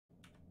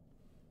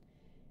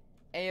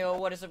Ayo,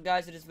 what is up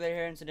guys, it is Wlare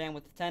here and today I'm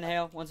with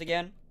TenHail once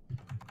again.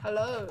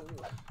 Hello.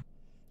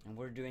 And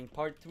we're doing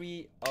part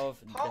 3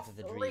 of Part Death of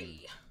the 3. Dream.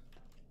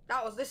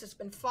 This has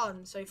been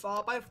fun so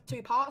far. Both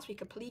 2 parts we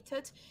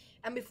completed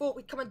and we thought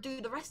we'd come and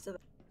do the rest of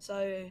it.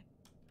 So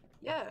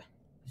yeah,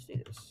 let's do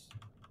this.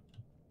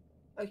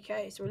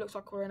 Okay, so it looks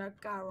like we're in a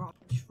garage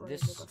room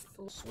This with a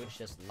floor.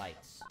 switches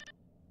lights.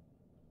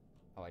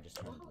 Oh, I just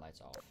turned the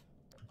lights off.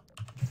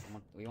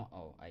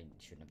 Oh, I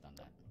shouldn't have done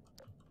that.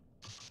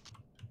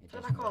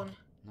 Turn it back on.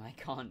 No, I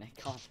can't.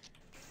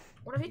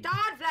 What have you done,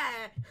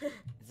 Wlare?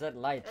 Is that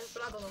lights?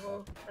 There's blood on the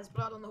wall. There's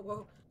blood on the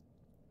wall.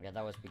 Yeah,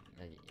 that was yeah,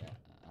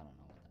 I don't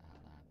know what the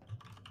hell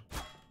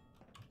happened.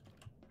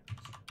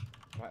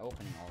 Try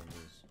opening all of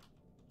these.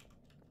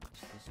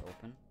 Is this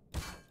open?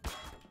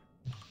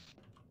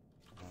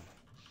 Oh.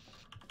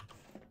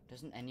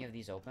 Doesn't any of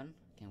these open?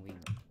 Can we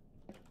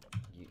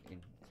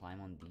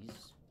climb on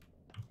these?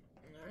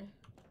 No.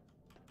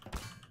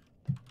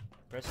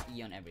 Press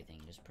E on everything.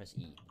 Just press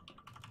E.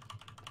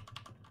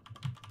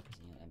 Press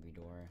E on every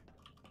door.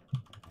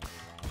 Every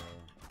ladder.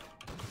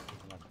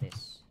 What about this?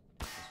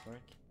 Does this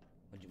work?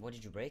 What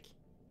did you break?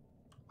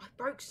 I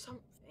broke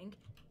something.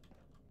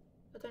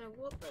 I don't know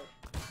what though.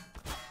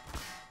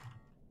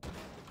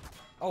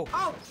 Oh!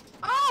 Oh!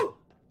 Oh!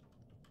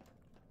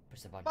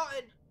 Press the button.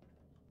 Button!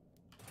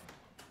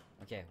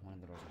 Okay, one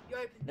of the doors. You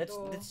open the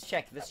door.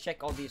 Let's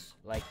check all these,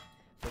 like,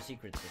 for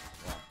secrets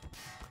as well.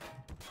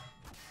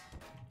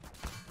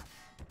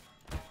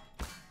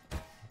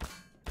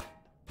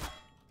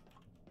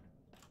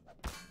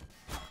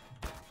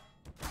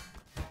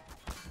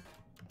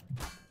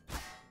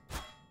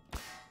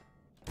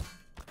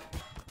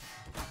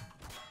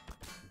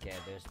 Okay,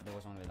 there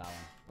was only that one.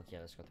 Okay,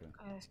 let's go through.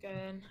 Okay, let's go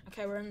in.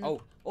 Okay, we're in.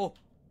 Oh!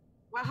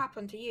 What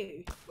happened to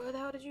you? Where the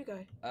hell did you go?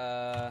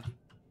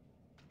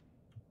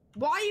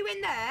 Why are you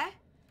in there?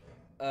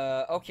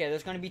 Okay,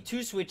 there's gonna be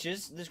 2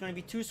 switches. There's gonna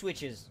be 2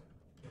 switches.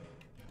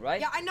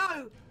 Right? Yeah, I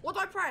know. What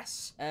do I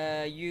press?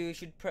 You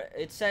should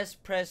it says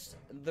press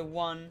the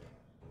one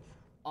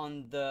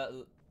on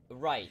the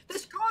right.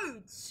 There's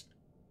codes!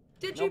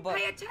 Did you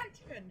pay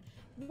attention?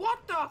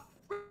 What the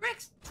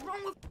frick's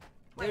wrong with...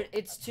 Wait.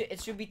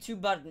 It should be 2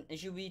 button. It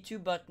should be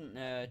 2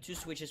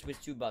 switches with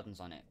 2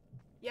 buttons on it.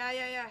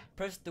 Yeah.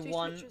 Press the 2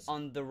 one switches.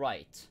 on the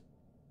right.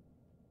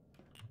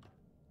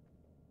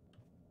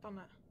 Done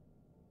that.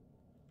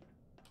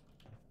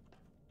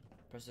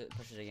 Push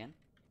it again.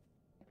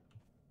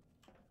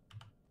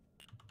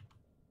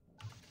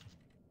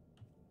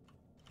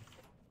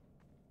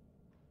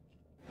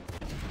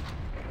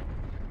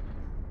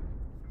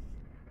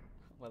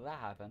 Well, that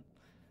happened.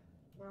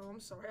 Well,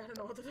 I'm sorry. I don't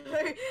know what to do.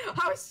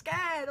 I was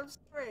scared. I'm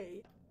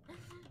sorry.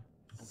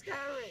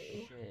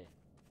 Scary. Shit.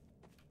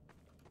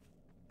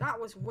 That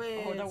was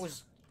weird. Oh, that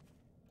was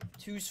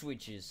 2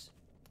 switches.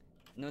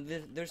 No,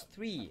 there's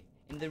 3.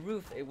 In the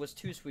roof, it was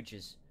 2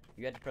 switches.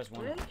 You had to press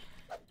 1. Really?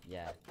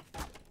 Yeah.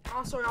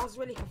 Oh, sorry. I was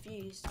really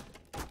confused.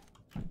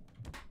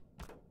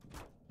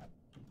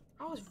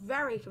 I was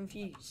very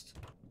confused.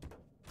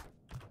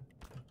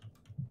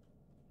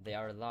 They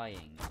are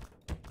lying.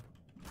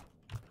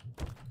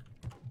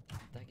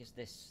 What the heck is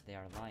this? They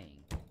are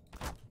lying.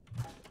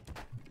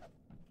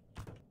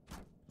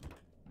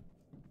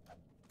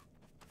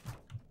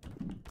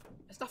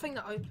 There's nothing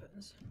that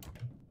opens.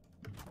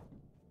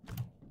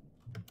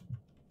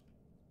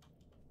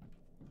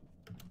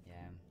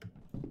 Yeah.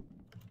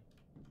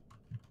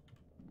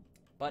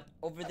 But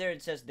over there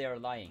it says they are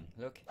lying.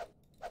 Look.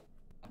 Up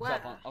Where?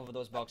 top over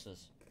those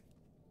boxes.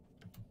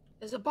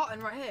 There's a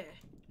button right here.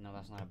 No,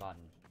 that's not a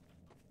button.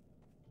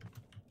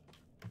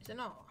 Is it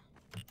not?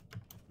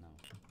 No.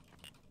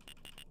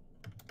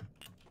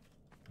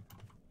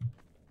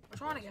 I'm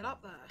trying to get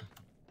up there.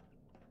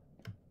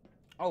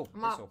 Oh,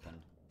 I'm this up.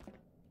 opened.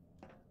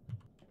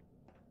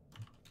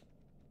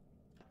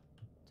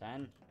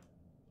 10.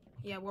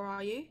 Yeah, where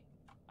are you?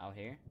 Out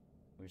here.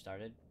 We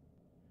started.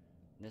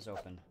 This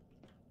open.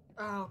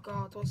 Oh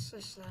god, what's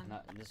this then? No,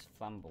 this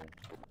flammable.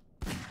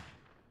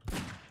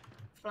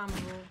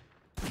 Flammable.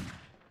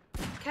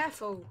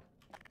 Careful!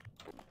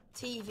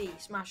 TV,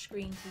 smash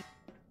screen TV.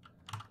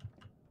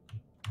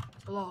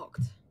 It's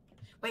locked.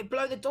 Wait,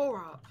 blow the door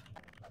up.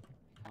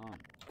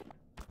 Can't.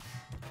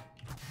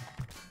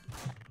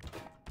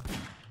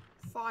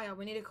 Fire,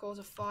 we need to cause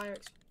a fire.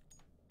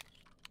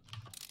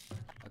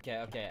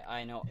 Okay,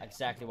 I know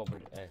exactly what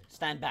we're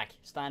stand back.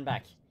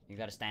 You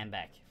gotta stand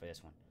back for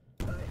this one.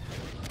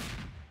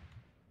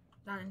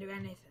 That didn't do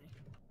anything.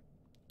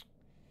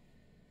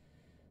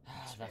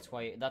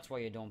 That's why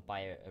you don't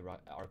buy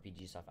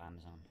RPGs off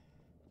Amazon.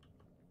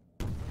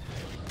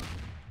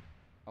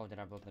 Oh, did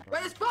I blow the door? Wait,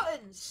 there's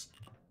buttons!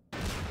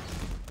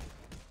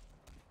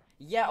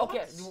 Yeah,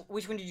 okay. What?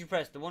 Which one did you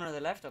press? The one on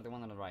the left or the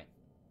one on the right?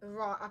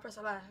 Right, I press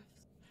the left.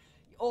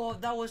 Oh,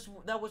 that was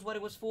what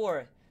it was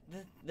for.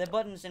 The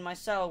buttons in my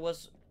cell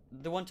was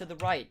the one to the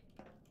right.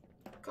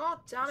 God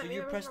damn it. So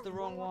you pressed the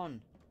wrong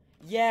one.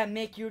 Yeah,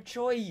 make your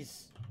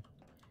choice.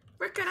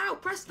 Frickin' hell,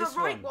 press the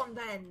right one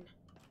then.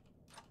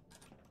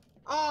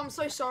 Oh, I'm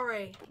so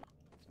sorry.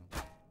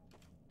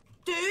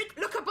 Dude,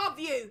 look above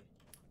you.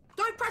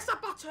 Don't press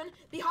that button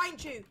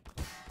behind you.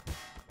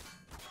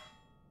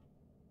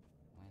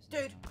 Why isn't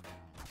Dude. it going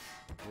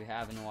down? We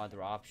have no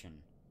other option.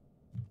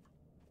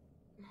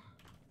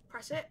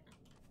 Press it.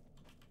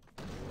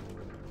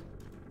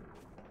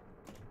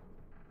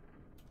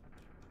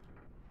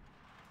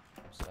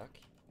 I'm stuck.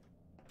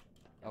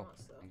 You're Oh, not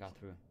stuck. I got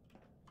through.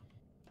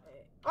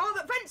 Wait. Oh,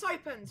 the vents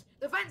opened.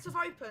 The vents have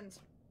opened.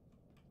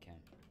 Okay.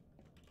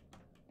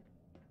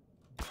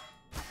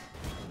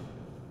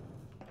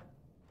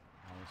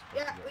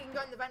 Yeah, we can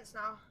go in the vents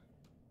now.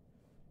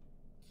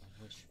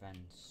 Which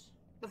vents?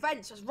 The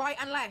vents, there's right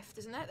and left,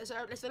 isn't it?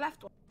 There's the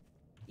left one.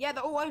 Yeah,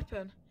 they're all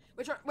open.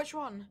 Which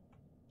one?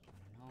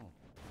 I don't know.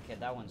 Okay,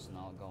 that one's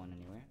not going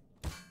anywhere.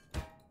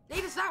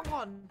 Neither's that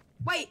one.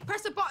 Wait,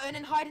 press the button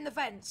and hide in the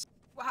vents.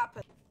 What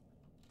happened?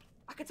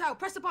 I can tell.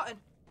 Press the button.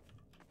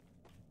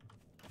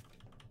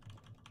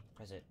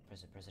 Press it,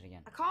 press it, press it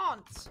again. I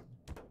can't.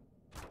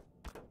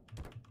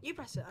 You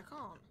press it. I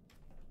can't.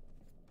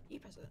 You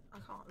press it. I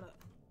can't. Look.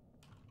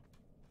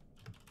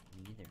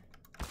 Me neither.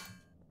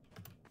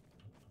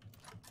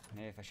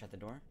 Maybe if I shut the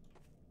door?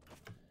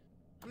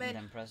 I'm And in.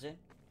 then press it?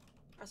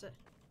 Press it.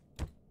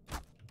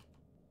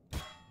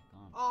 Gone.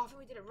 Oh, I think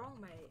we did it wrong,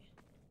 mate.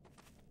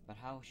 But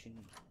how should...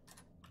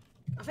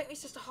 I think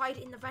it's just to hide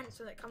it in the vents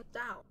when it comes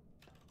down.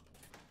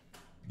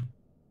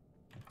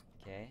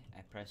 Okay,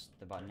 I pressed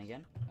the button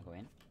again. I'll go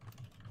in.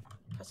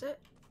 Press it.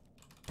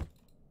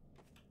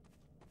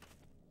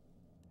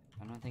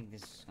 I don't think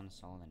this is gonna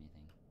solve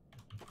anything.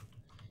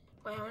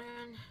 Wait a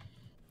minute.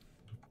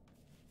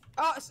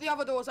 Oh, it's the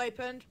other door's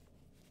opened.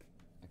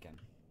 Okay.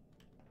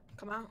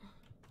 Come out.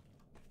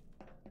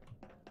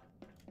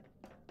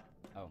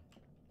 Oh.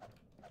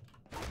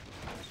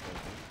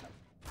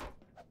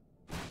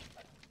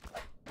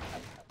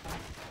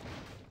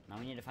 Now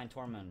we need to find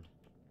Tormund.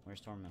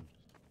 Where's Tormund?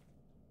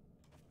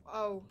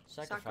 Oh,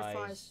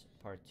 Sacrifice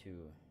Part 2.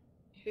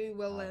 Who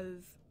will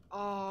live?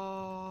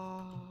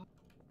 Oh.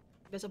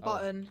 There's a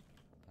button.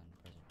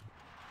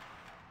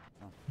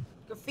 Press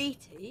it.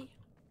 Graffiti.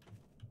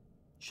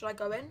 Should I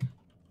go in?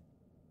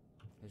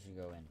 Who should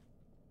go in?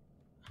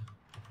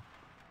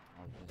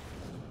 Oh, this.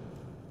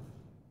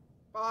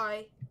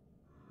 Bye.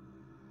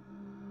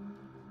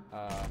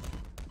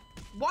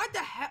 What? The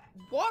heck?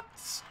 What?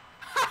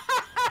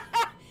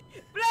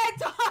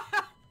 Blade! Okay,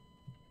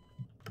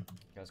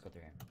 let's go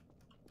through here.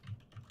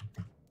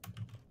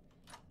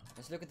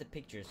 Let's look at the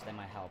pictures. That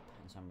might help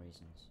in some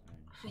reasons.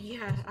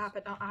 Yeah,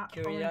 but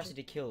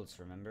Curiosity kills,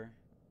 remember?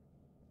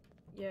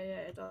 Yeah,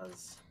 it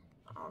does.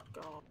 Oh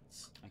god.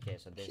 Okay,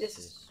 so this This-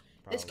 is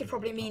This could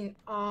probably mean.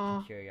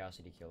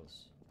 curiosity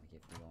kills.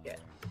 Like if we go in Yeah.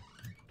 there.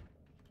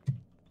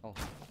 Oh,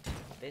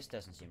 this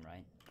doesn't seem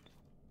right.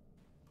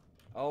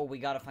 Oh, we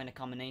gotta find a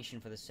combination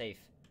for the safe.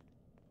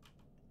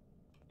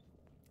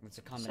 It's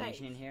a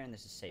combination in Safe? here, and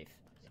this is safe.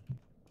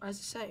 Where's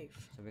the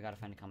safe? So we gotta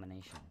find a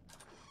combination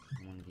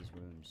in one of these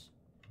rooms.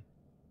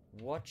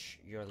 Watch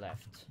your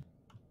left.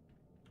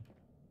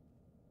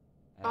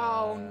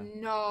 Oh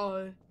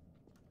no.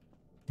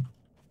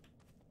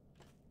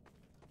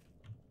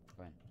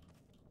 Go in.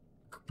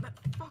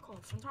 Fuck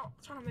off. I'm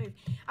trying to move.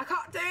 I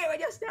can't do it when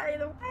you're standing in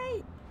the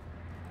way.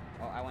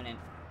 Oh, I went in.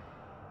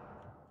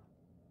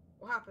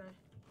 What happened?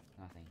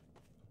 Nothing.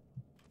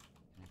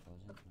 Can I close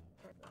it? No.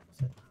 Okay, that was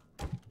it.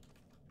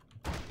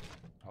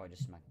 Oh, I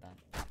just smacked that.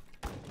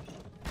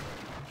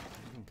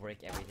 You can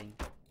break everything.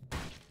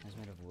 It's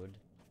made of wood.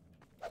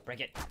 Break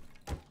it!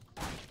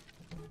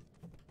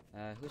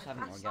 Who's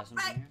having orgasms in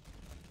here?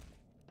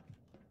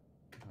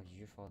 Oh, did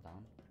you fall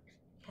down?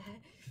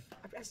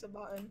 I pressed the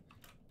button.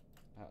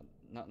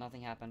 No,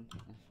 nothing happened.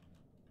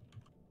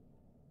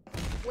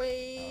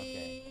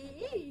 Wait.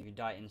 Okay. You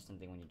die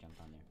instantly when you jump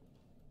down there.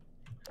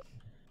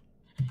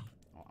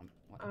 Oh,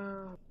 what?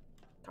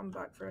 Come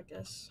back for a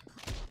guess.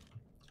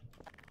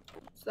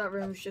 So that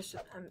room's just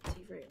an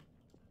empty room.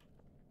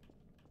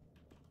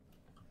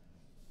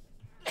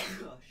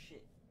 Oh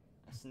shit!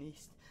 I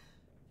sneezed.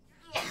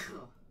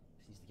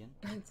 Sneezed again.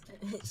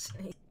 It's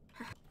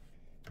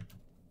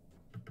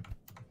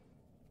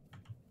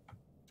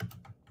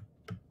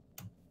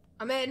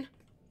I'm in.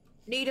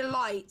 Need a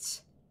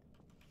light.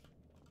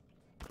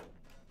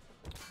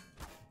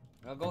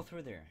 I'll go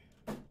through there.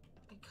 I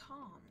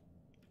can't.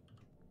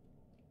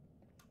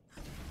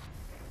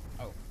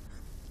 Oh.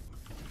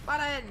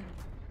 Button.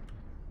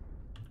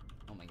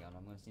 Oh my god,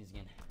 I'm gonna sneeze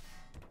again.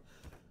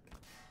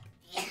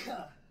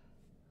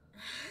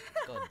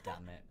 God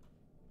damn it.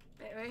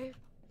 Wait, wait.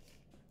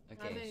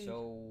 Okay, move?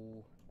 so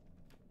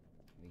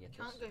we get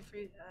Can't this. go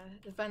through there.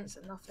 The vents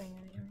are nothing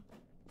anyway.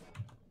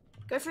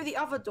 Go through the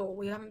other door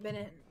we haven't been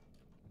in.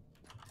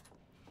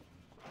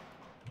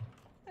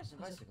 There's a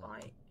There's a bicycle.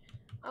 light.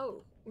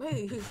 Oh,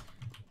 move.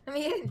 Let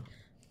me in.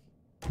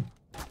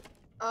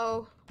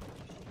 Oh.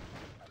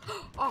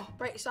 Oh,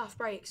 break stuff,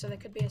 break. So there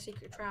could be a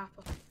secret trap.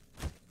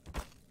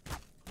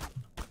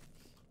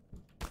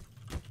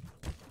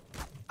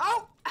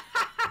 Oh!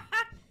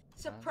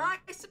 Surprise,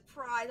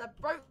 surprise. I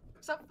broke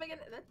something in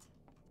it.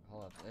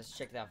 Hold up, let's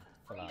check that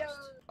for Oh, last. yeah.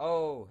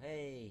 Oh,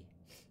 hey.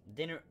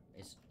 Dinner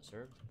is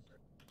served.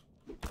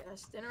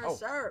 Yes, dinner is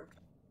served.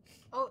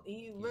 Oh,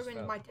 you ruined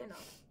fell. my dinner.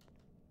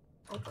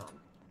 Hold on.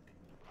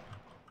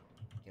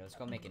 Okay, let's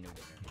go make a new dinner.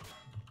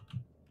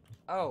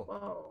 Oh,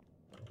 Whoa.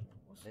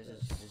 What's this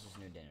this? is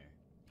new dinner.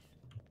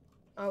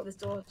 Oh, there's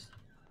doors.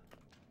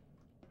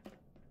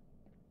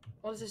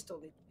 What does this door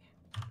lead?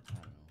 I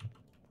don't know.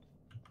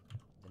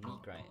 The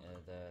meat grind,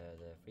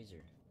 the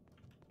freezer.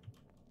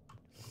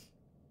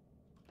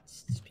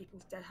 It's just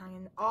people's dead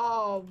hanging.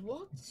 Oh,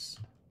 what? There's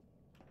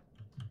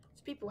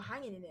people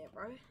hanging in here,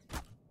 bro.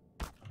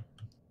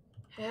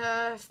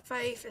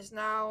 Faith is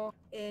now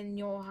in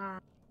your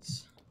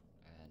hands.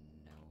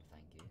 No,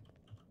 thank you.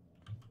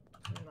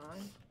 No.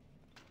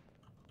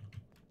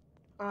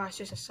 Oh, it's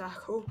just a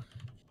circle.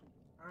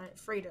 Alright,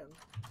 freedom.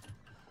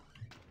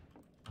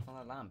 I found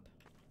a lamp,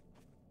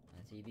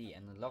 and a TV,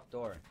 and a locked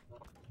door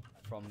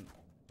from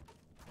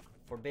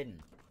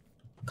Forbidden.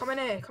 Come in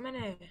here, come in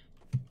here.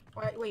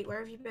 Wait, where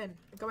have you been?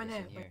 Go in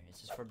here. Here. It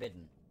says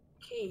Forbidden.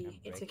 Key.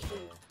 It's a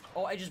key.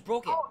 Oh, I just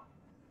broke it. Oh,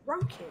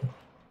 broke it.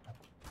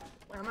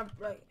 Wait, am I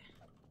right?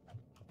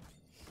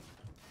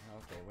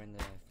 Okay, we're in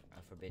the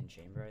Forbidden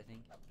Chamber, I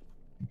think.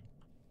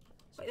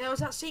 Wait, there was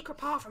that secret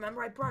path.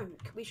 Remember, I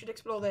broke. We should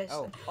explore this.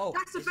 Oh,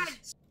 that's the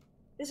vents.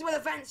 This is where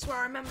the vents were.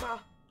 I remember.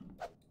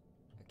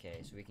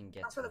 Okay, so we can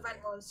get. That's where the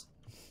vent was.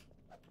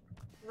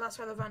 That's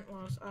where the vent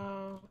was.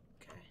 Oh,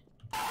 okay.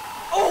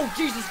 Oh,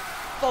 Jesus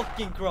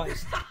fucking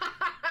Christ!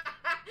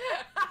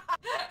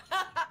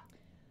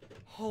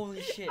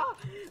 Holy shit! Oh,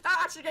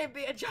 that actually gave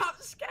me a jump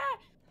scare.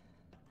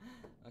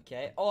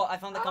 Okay. Oh, I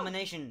found the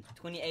combination.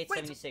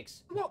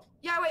 2876. What?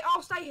 Yeah, wait.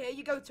 I'll stay here.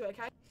 You go to it,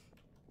 okay?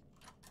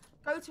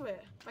 Go to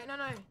it. Wait, no.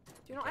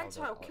 Do not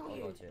enter. I'll kill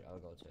you. I'll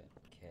go to it.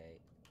 Okay.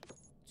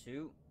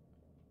 2,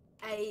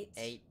 8,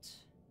 8,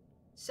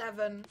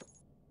 7,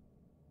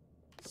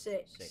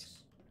 6.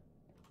 6.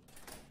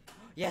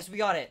 Yes, we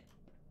got it.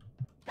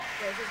 Yeah,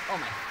 Oh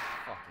my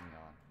fucking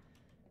god.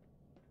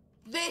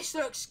 this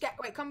looks scary.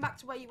 Wait, come back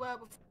to where you were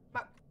before.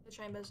 Back to the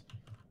chambers.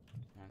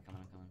 No, come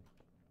on.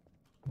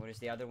 What is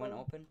the other one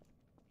open?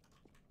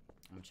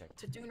 I'm gonna check.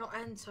 To do not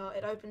enter,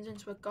 it opens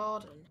into a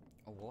garden.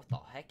 Oh, what the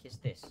heck is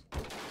this?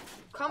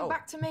 Come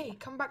back to me.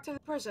 Come back to the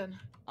prison.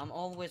 I'm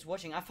always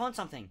watching. I found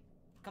something.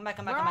 Come back.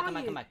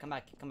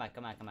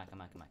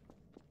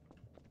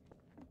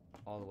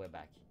 All the way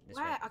back. This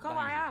way. Where? I can't where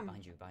I am.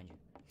 Behind you.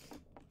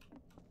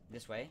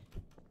 This way.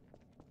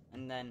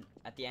 And then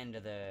at the end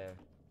of the...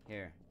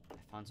 Here. I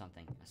found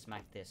something. I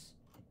smacked this.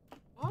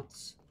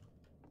 What?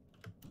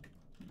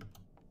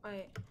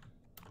 Wait.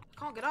 I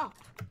can't get up.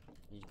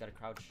 You just gotta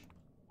crouch.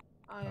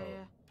 Oh,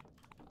 yeah.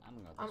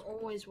 I'm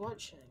always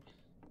watching.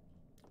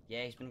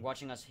 Yeah, he's been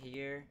watching us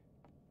here.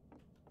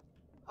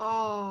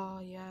 Oh,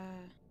 yeah.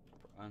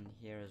 On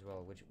here as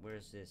well. Where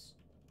is this?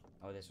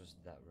 Oh, this was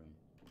that room.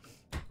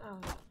 Oh.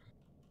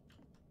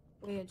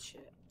 Weird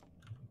shit.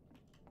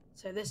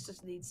 So this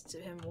just leads to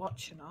him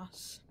watching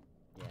us.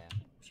 Yeah.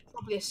 We should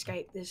probably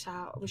escape this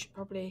out. We should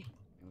probably...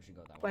 We should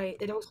go that way.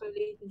 Wait, it also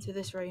leads into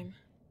this room.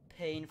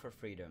 Pain for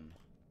freedom.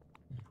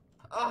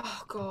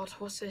 Oh, God.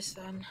 What's this,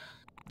 then?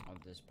 Oh,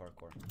 this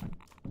parkour.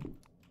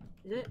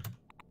 Is it?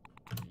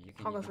 You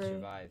can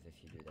survive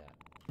if you do that.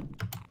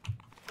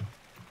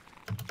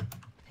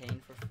 Pain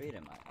for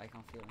freedom. I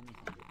can't feel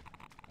anything.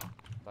 Oh,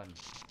 button.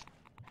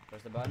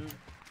 Press the button.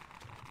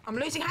 I'm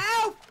losing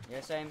health!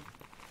 Yeah, same.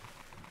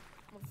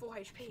 I'm on 4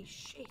 HP.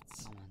 Shit.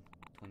 Come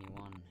on,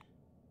 21.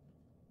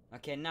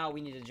 Okay, now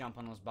we need to jump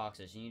on those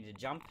boxes. You need to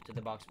jump to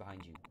the box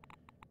behind you.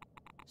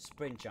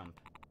 Sprint jump.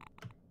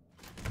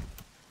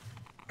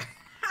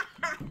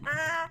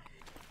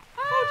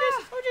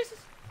 Oh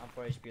Jesus! I'm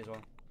 4 HP as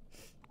well.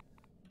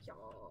 Yeah.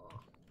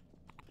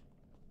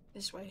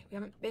 This way. We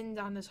haven't been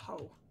down this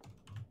hole.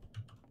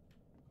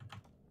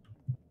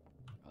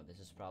 Oh, this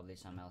is probably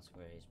somewhere else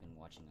where he's been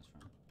watching us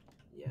from.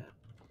 Yeah.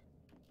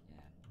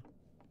 Yeah.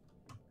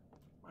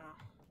 Wow.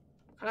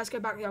 Okay, let's go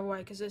back the other way,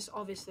 because this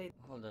obviously...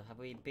 Hold on, have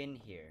we been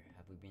here?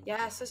 Have we been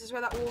Yes, this is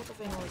where that water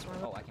thing was.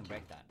 Right? Oh, I can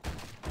break that.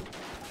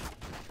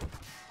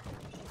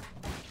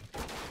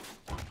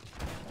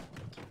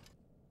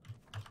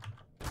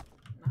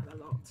 No, they're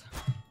locked.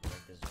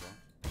 Break this as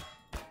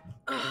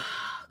well.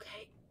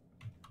 Okay.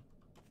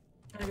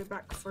 I'm gonna go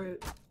back through.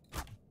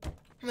 I'm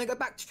gonna go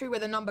back through where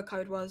the number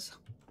code was.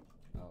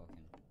 Oh,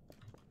 okay.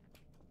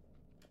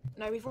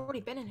 No, we've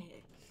already been in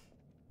here.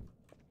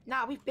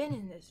 Nah, we've been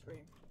in this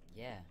room.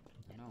 Yeah,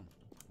 I know.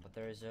 But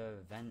there is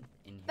a vent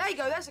in here. There you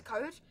go, there's a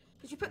code.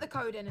 Did you put the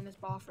code in this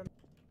bathroom?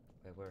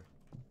 Wait, where?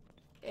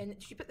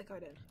 Did you put the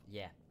code in?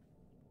 Yeah.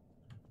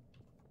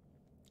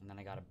 And then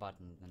I got a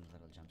button, then a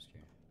little jump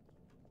scare.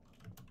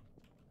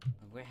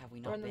 Where have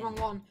we not been? We're in the wrong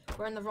one.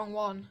 We're in the wrong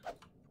one.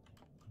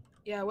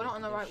 Yeah, we're not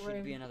in the right There room.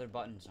 should be another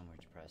button somewhere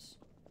to press.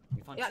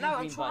 We found Yeah, two no,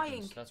 green I'm trying.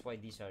 buttons. That's why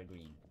these are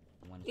green.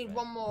 And one's Need red.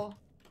 one more.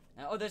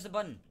 Oh, there's the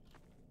button.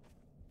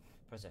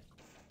 Press it.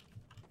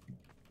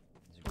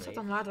 What's that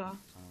on ladder?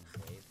 Someone's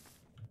grave.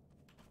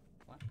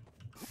 What?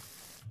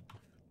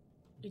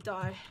 You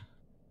die.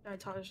 Don't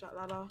touch that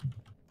ladder.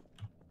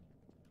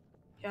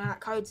 Yeah, that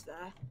code's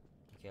there.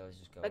 Okay, let's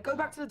just go. Like, go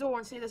back to the door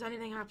and see if there's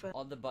anything happen.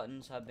 All the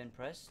buttons have been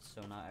pressed,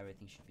 so now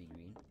everything should be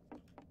green.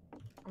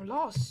 I'm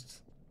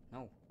lost.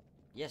 No.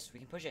 Yes, we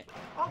can push it.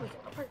 Oh, we can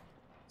open.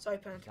 It's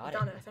open. Got We've it.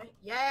 done it, I think.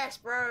 Yes,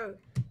 bro.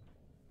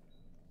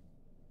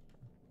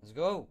 Let's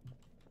go.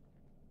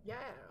 Yeah.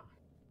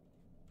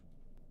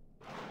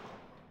 Right,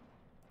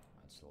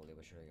 slowly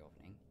but surely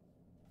opening.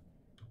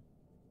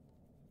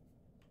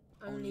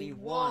 Only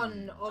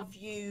one of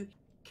you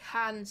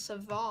can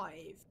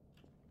survive.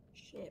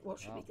 Shit, what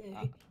should we do? I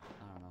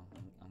don't know.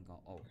 I'm going.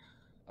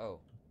 Oh.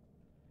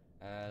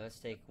 Let's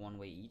take one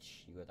way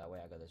each. You go that way,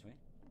 I go this way.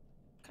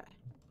 Okay.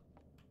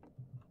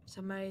 It's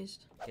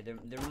amazed. Okay,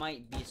 there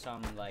might be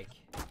some, like,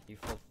 you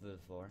fall through the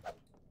floor.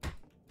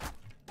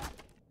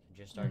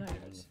 Just start hitting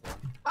the floor.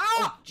 Oh!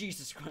 Oh,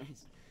 Jesus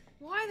Christ.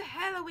 Why the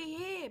hell are we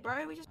here,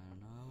 bro? We just... I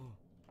don't know.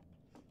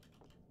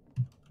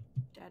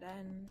 Dead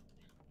end.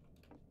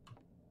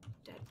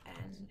 Dead That's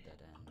end. a dead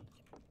end.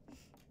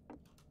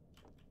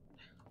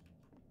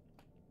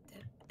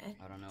 Dead end.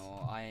 I don't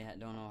know. I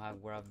don't know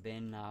where I've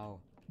been now.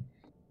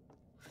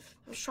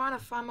 I'm just trying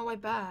to find my way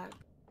back.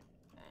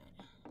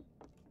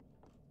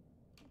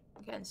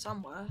 I'm getting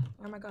somewhere.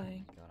 Where am I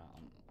going? God,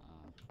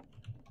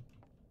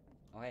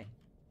 oh, hey.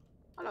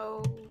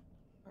 Hello.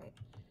 Right.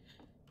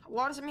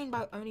 What does it mean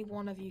by only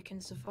one of you can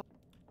survive?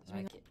 Does it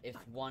mean Like, if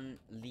one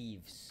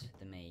leaves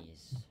the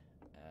maze,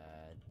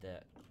 the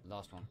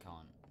last one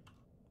can't.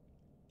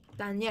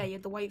 then yeah, you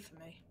have to wait for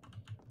me.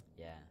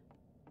 Yeah.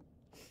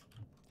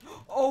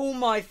 Oh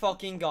my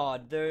fucking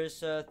god!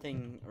 There's a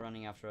thing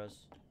running after us.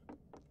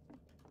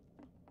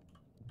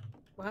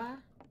 Where?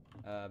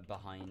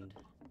 Behind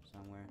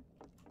somewhere.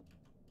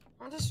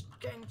 I'm just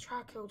getting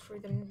trackled through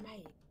the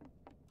maze.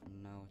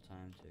 No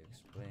time to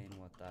explain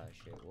what that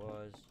shit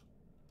was,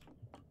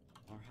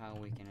 or how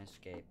we can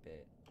escape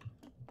it.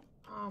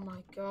 Oh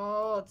my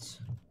god.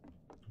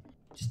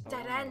 Just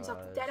dead Oh my ends God,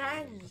 up dead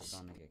I'm ends. just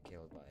gonna get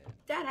killed by it.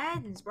 Dead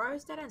ends, bro.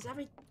 It's dead ends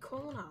every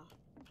corner.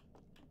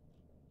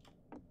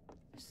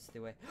 This is the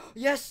way.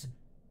 Yes!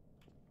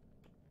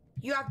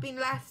 You have been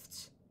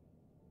left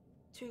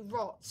to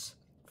rot.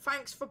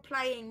 Thanks for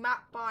playing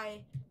map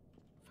by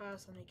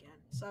person again.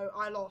 So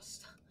I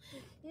lost.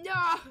 No!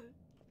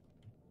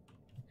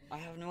 I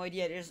have no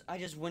idea. I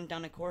just went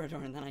down a corridor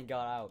and then I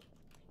got out.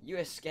 You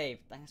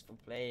escaped. Thanks for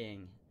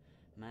playing.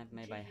 Map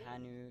made by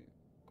Hanu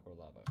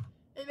Korlava.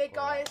 Anyway,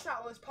 guys,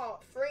 that was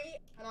part 3,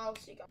 and I'll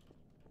see you guys.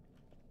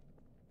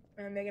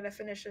 And we're gonna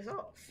finish this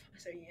off.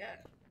 So yeah,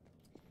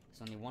 It's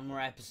only one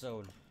more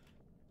episode.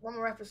 one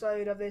more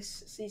episode of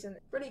this season.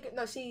 Really good.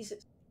 No, season.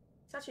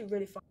 It's actually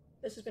really fun.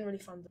 This has been really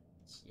fun.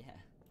 Yeah.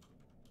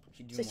 We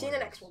should do So more see you in the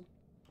of next this. one.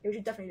 We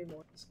should definitely do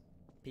more.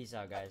 Peace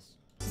out, guys.